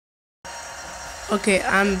Okay,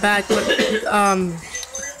 I'm back.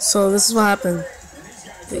 So this is what happened.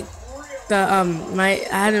 I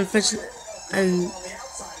hadn't finished, and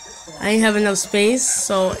I didn't have enough space,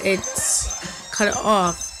 so it's cut it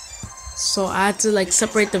off. So I had to like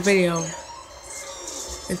separate the video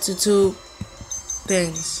into two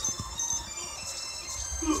things.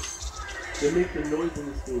 They make the noise in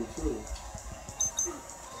this game too.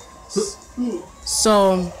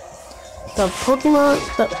 So the Pokemon,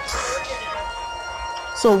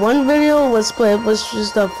 so one video was split, which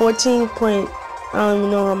was the 14 point. I don't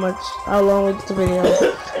even know how long was the video,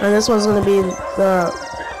 and this one's gonna be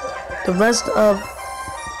the rest of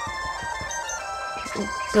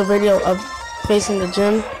the video of facing the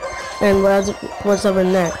gym and what's ever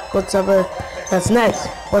next, whatever that's next,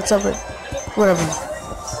 whatever, whatever.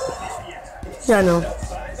 Yeah, I know.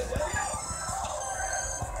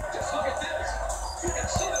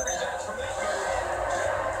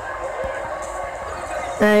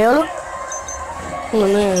 Hey, Yoda.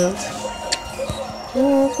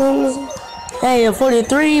 Hey,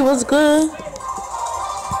 43, what's good?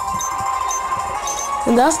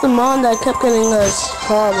 And that's the mom that kept getting us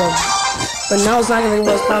problems. But now it's not getting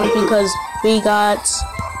us problems because we got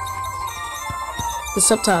the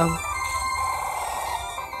subtile.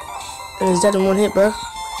 And it's dead in one hit, bro.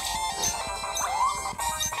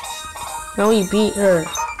 Now we beat her.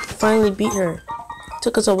 Finally beat her.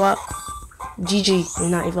 Took us a while. GG, we're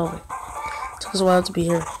not evolving. Took us a while to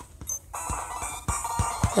beat her.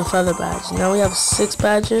 The feather badge. Now we have 6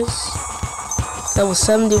 badges. That was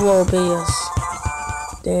 70 will obey us.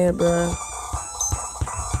 Damn, bro.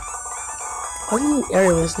 I need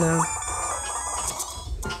areas now.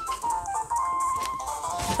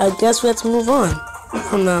 I guess we have to move on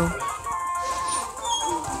from now.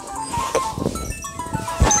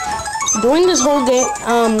 During this whole game,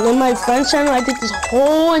 in my friend's channel, I did this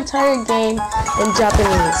whole entire game in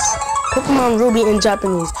Japanese. Pokemon Ruby in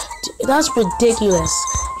Japanese. That's ridiculous.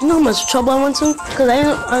 You know how much trouble I went to? Because I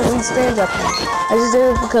didn't understand Japanese. I just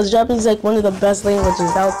did it because Japanese is like one of the best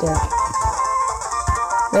languages out there.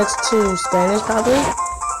 Next to Spanish, probably.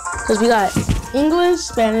 Because we got English,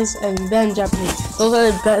 Spanish, and then Japanese. Those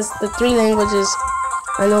are the 3 languages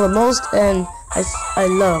I know the most and I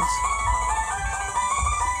love.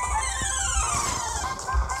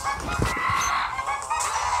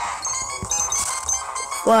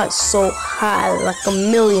 But so high, like a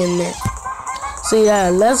millionaire. So yeah,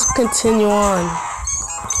 let's continue on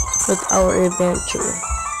with our adventure.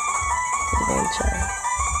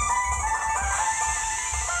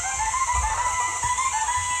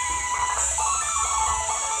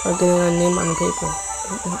 Or getting our name on the paper.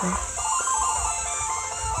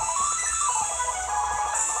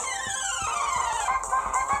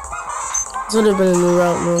 This would have been a new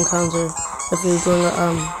route, new encounter if we were doing a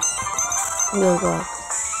real block.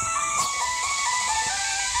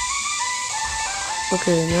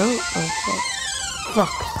 Okay, now? Oh,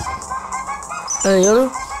 fuck. Yoda?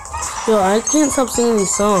 Yo, I can't stop singing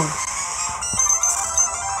these songs.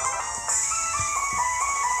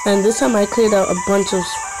 And this time I cleared out a bunch of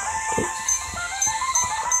space.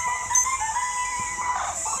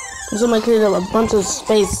 This time I cleared out a bunch of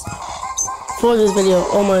space for this video.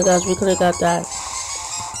 Oh my gosh, we could have got that.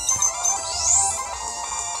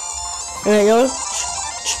 Alright, yo.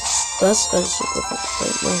 That's super fucking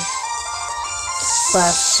great, man.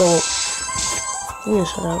 Fast soul. You need to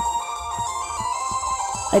shut up.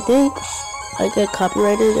 I think I get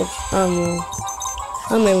copyrighted if I'm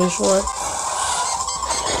not even sure.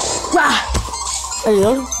 Ah! There you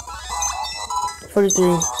go.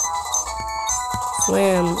 43.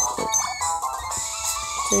 Slam.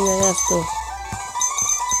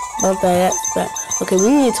 Not that. Okay, we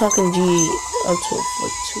need to talk in G up to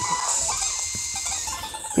 42.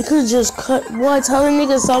 We could just cut. What? How the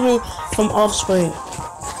nigga saw me from off screen?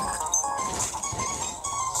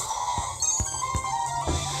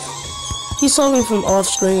 He saw me from off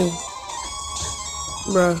screen,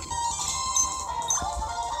 bruh.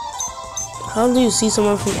 How do you see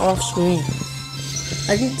someone from off screen?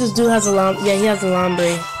 I think this dude has a yeah, he has a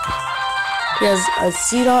Lombre. He has a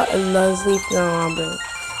C-Dot, a Nuzleaf, and a Lombre.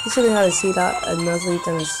 He should have had a C-Dot, a Nuzleaf,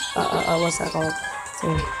 and a what's that called?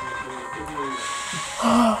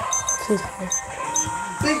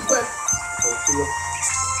 Big butt.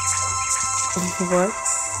 What?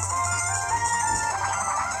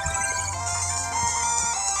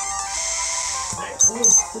 Wait,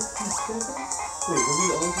 was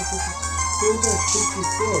it also 54? It was at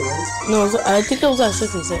 64, right? No, I think it was at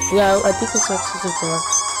 66. Yeah, I think it was at 64.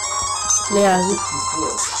 Yeah.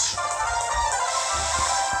 64.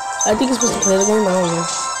 I think it's supposed to play the game. I don't know.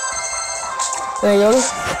 There you go.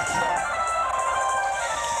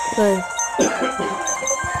 Okay.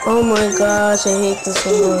 Oh my gosh, I hate this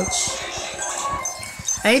so much.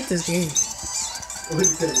 I hate this game.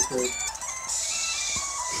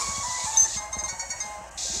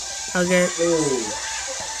 Okay.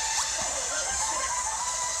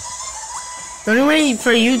 The only way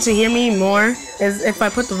for you to hear me more is if I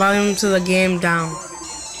put the volume to the game down,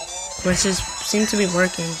 which just seems to be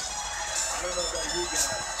working.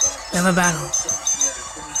 We have a battle.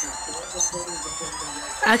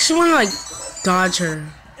 I actually want to like dodge her.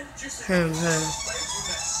 Her.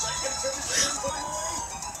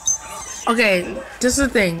 Okay, this is the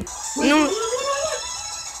thing. You know,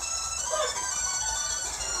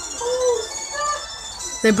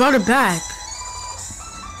 they brought it back.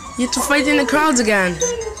 You have to fight in the crowds again.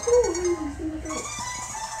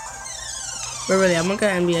 But really, I'm gonna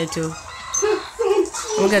get NBA too.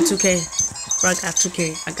 I'm gonna get 2K. Bro, I got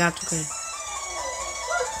 2K. I got 2K.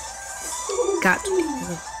 Got 2K.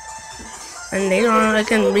 And later on, I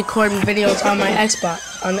can record videos on my Xbox,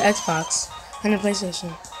 on the Xbox, and the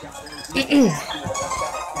PlayStation.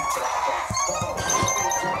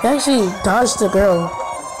 I actually dodged the girl.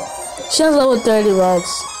 She has level 30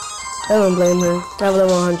 rods. I don't blame her. I have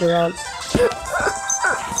level 100 rods.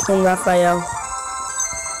 From Raphael.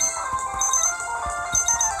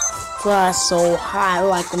 Fly so high,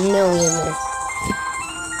 like a millionaire.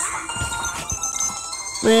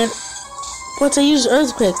 Man, what I use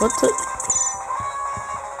earthquake? What the?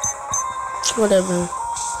 Whatever.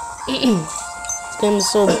 This game is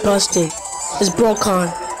so busted. It's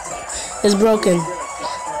broken. It's broken.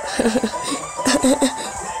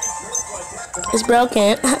 It's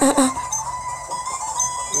broken.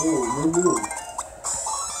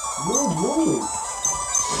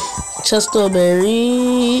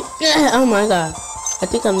 Chesterberry. Oh my god. I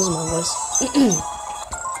think I'm losing my voice.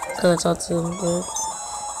 Cause I talk too good.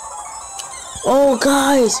 Oh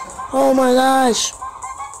guys. Oh my gosh.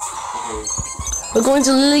 We're going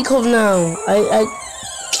to Lily Cove now.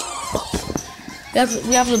 We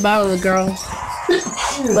have to battle the girl.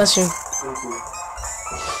 Bless you.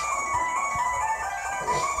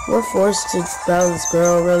 We're forced to battle this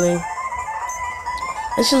girl, really.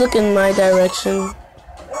 I should look in my direction.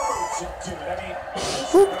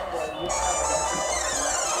 Whoop.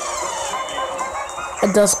 A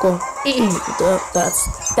Dusko.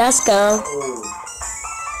 That's go.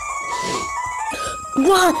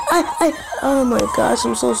 What? Oh my gosh,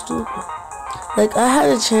 I'm so stupid. Like, I had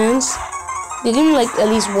a chance. They gave me like at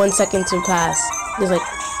least 1 second to pass. It's like,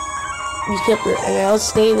 you kept it, and I'll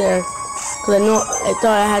stay there. Cause I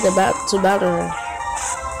thought I had to battle her.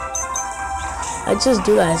 I just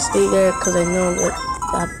do that. I stay there because I know that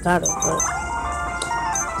I have to battle. But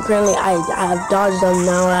apparently, I have dodged them.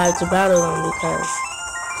 Now I have to battle them because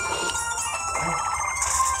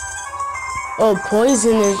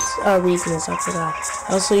poison is a weakness. I forgot.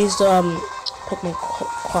 I also used to pick my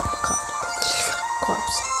crops.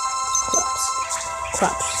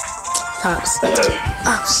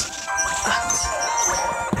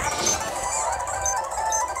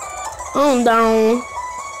 I'm down.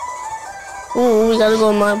 Oh, we gotta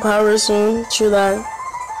go my power soon. True that.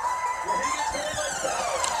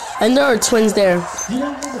 And there are twins there.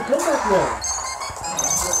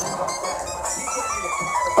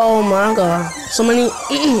 Oh my god. So many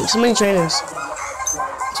trainers.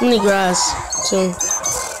 So many grass too.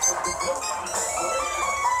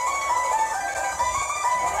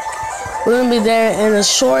 We're gonna be there in a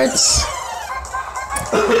short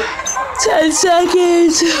 10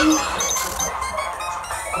 seconds.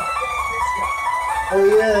 Oh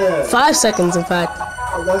yeah. 5 seconds, in fact.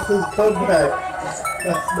 Oh, that's his comeback.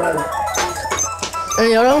 That's nice. And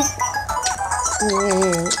Yodo?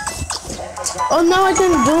 Oh no, I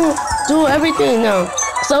didn't do everything now.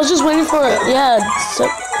 So I was just waiting for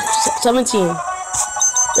 17,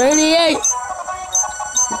 38.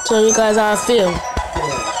 Tell you guys how I feel.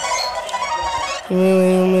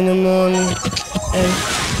 In the morning, and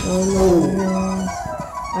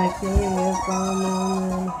I came here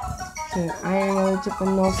from I ain't really took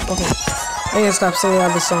them no. Okay, I gotta stop singing all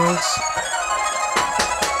the songs.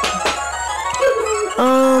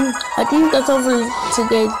 I think that's all for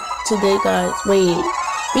today, guys. Wait,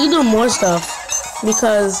 we can do more stuff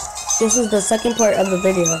because this is the second part of the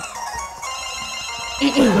video.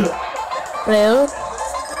 Hello?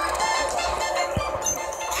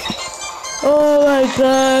 Oh my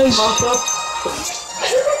gosh.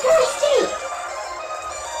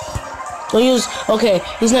 Don't use. Okay,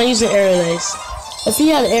 he's not using aerial lace. If he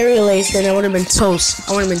had aerial lace, then I would have been toast.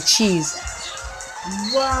 I would have been cheese.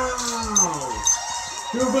 Wow.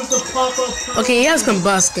 Okay, he has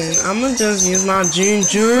combustion. I'm gonna just use my June.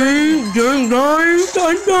 It's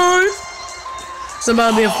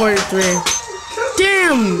about to be a 43.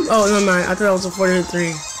 Damn! Oh, no, mind. I thought it was a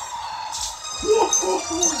 43.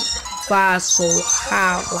 Fly so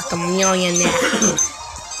high like a millionaire.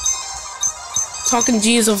 Talking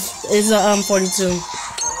G is a 42.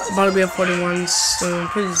 About to be a 41 soon,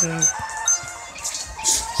 pretty soon.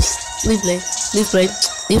 Leaf blade,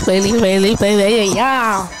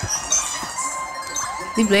 yeah.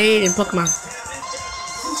 Leaf blade and Pokemon.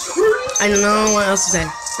 I don't know what else to say.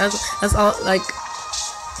 That's all like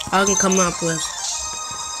I can come up with.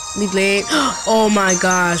 Leaf blade. Oh my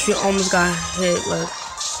gosh, we almost got hit with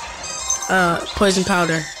poison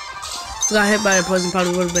powder. If we got hit by a poison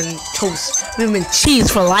powder, we would have been toast. We would have been cheese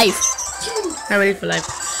for life. Not ready for life.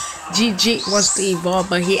 GG wants to evolve,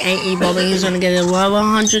 but he ain't evolving. He's gonna get a level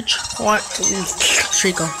 100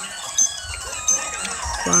 Treecko.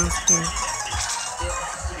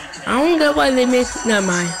 I don't get why they make. Never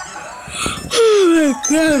mind. Oh my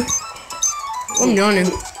god. I'm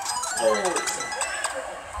yawning.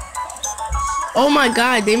 Oh my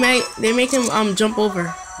god, they make him jump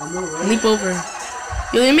over. Leap over.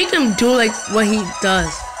 Yo, they make him do like what he does.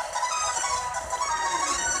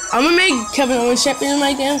 I'm gonna make Kevin Owens champion in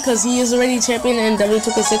my game because he is already champion in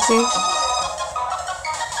W2K16.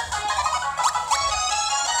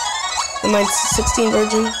 In my 16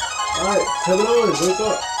 version. Alright, Kevin Owens, wake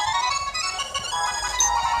up.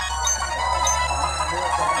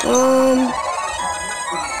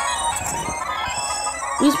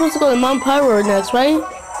 We're supposed to go to Mount Pyro next, right?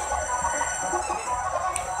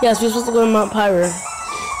 Yes, we're supposed to go to Mount Pyro.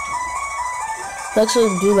 Let's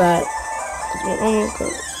actually do that.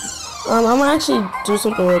 I'm gonna actually do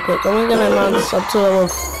something real quick. I'm gonna get my mounts up to level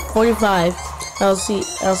 45. I'll see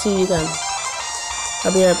you then.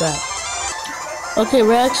 I'll be right back. Okay,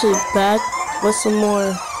 we're actually back with some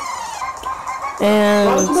more.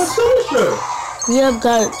 And we have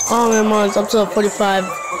got all our mods up to 45.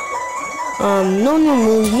 No new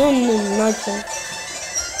moves, no nothing.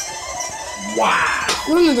 Wow.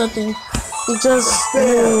 No nothing. Just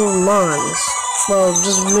new mons. Well,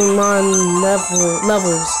 just new mon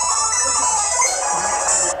levels.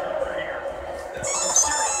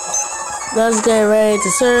 Let's get ready to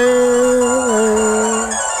serve.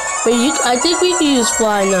 Wait, I think we can use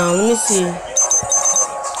fly now. Let me see.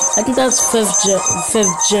 I think that's fifth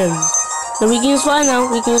gym. No, we can use fly now.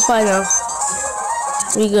 We can use fly now.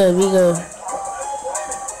 We good.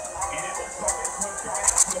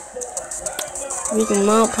 We can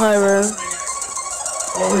mount Pyro.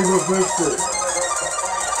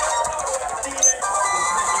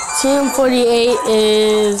 TM48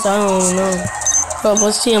 is, I don't know. Oh,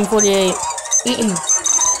 what's TM48?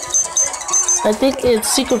 I think it's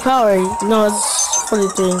secret power. No, it's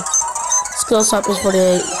 43. Skill stop is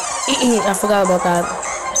 48. I forgot about that.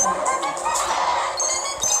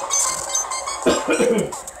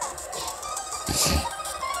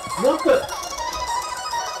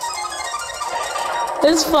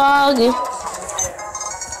 It's foggy.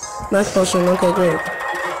 Nice potion. Okay, great.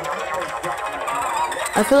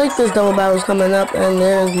 I feel like there's double battles coming up, and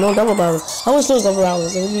there's no double battles. I wish there was double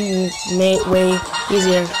battles. It would be way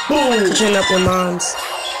easier to train up your mons.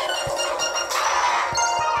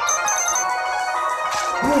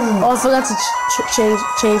 Oh, I forgot to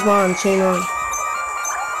change mon. Chain on.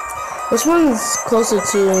 Which one's closer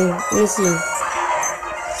to? Let me see.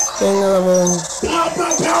 Getting a level.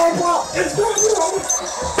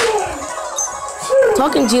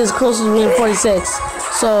 Talking G is closer to being 46.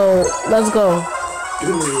 So let's go.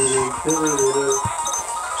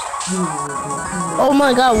 Oh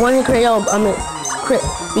my god, one hit crit, yo, I mean, crit,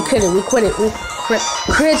 we quit it, crit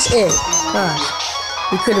it. Gosh,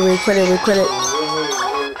 we quit it.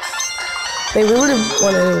 Wait, we would've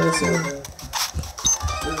won anyway, so.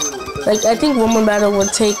 Like, I think one more battle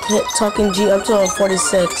would take Talking G up to a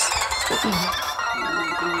 46.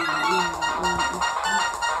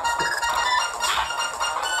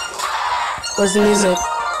 Where's the music?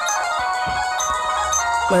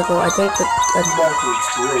 Michael, I think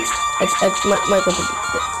Michael,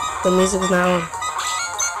 the music's not on.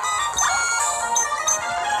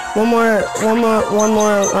 One more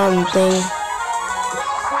thing.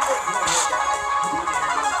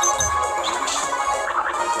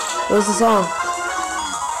 What's the song?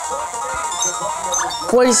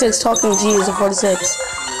 46. Talking G is a 46.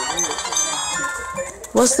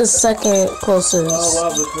 What's the second closest?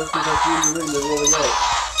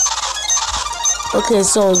 Okay,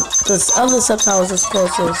 so this other subtitles is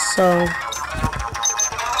closest, so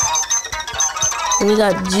we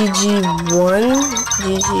got GG1.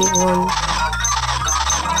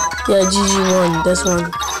 Yeah, GG won this one.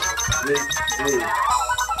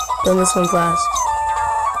 Then this one's last.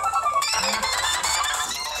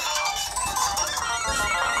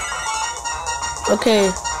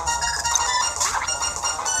 Okay.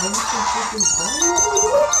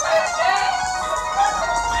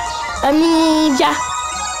 Amnesia.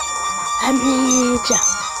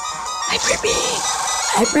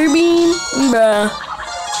 Hyper beam, bruh.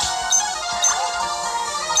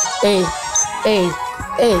 Hey.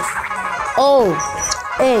 Oh.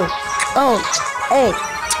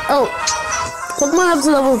 Pokemon up to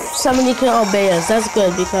level 70 can obey us. That's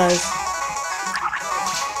good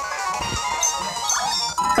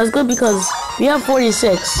because we have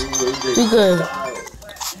 46. We good.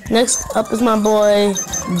 Next up is my boy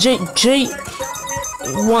J1,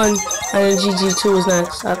 and then GG2 is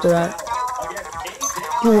next after that.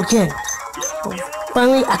 You again.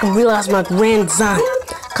 Finally, I can realize my grand design.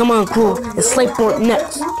 Come on, crew. It's Slateboard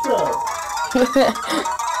next.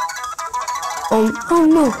 Oh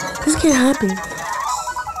no, this can't happen.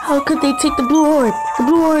 How could they take the blue orb? The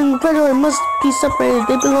blue orb and the red orb must be separated.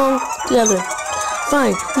 They belong together.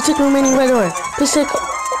 Fine, we take the remaining red orb. Please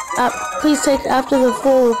take after the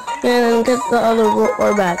full and get the other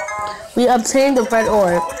orb back. We obtained the red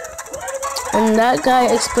orb, and that guy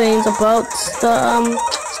explains about the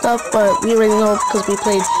stuff, but we already know because we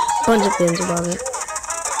played a bunch of games about it.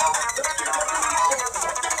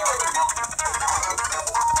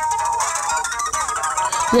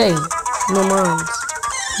 Yay, no moms.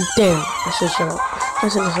 Damn, I should shut up. I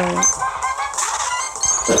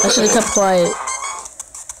should have kept quiet.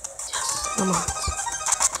 Yes, no moms.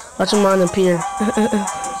 Watch him on appear.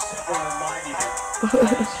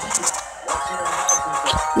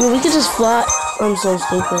 We could just fly. I'm so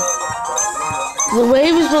stupid. The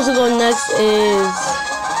way we're supposed to go next is,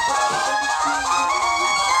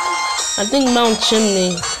 I think Mount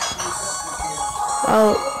Chimney.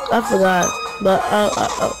 I forgot, but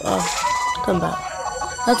I'll come back.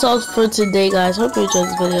 That's all for today, guys. Hope you enjoyed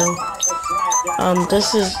this video.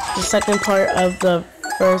 This is the second part of the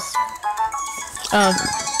first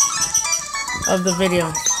of the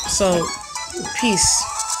video. So, peace.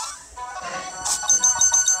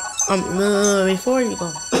 Before you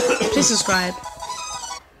go, please subscribe,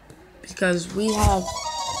 because we have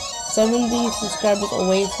 70 subscribers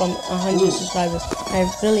away from 100 subscribers. I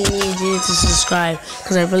really need you to subscribe,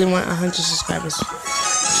 because I really want 100 subscribers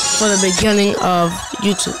for the beginning of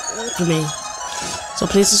YouTube for me. So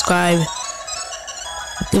please subscribe,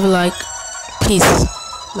 give a like, peace,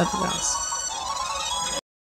 love you guys.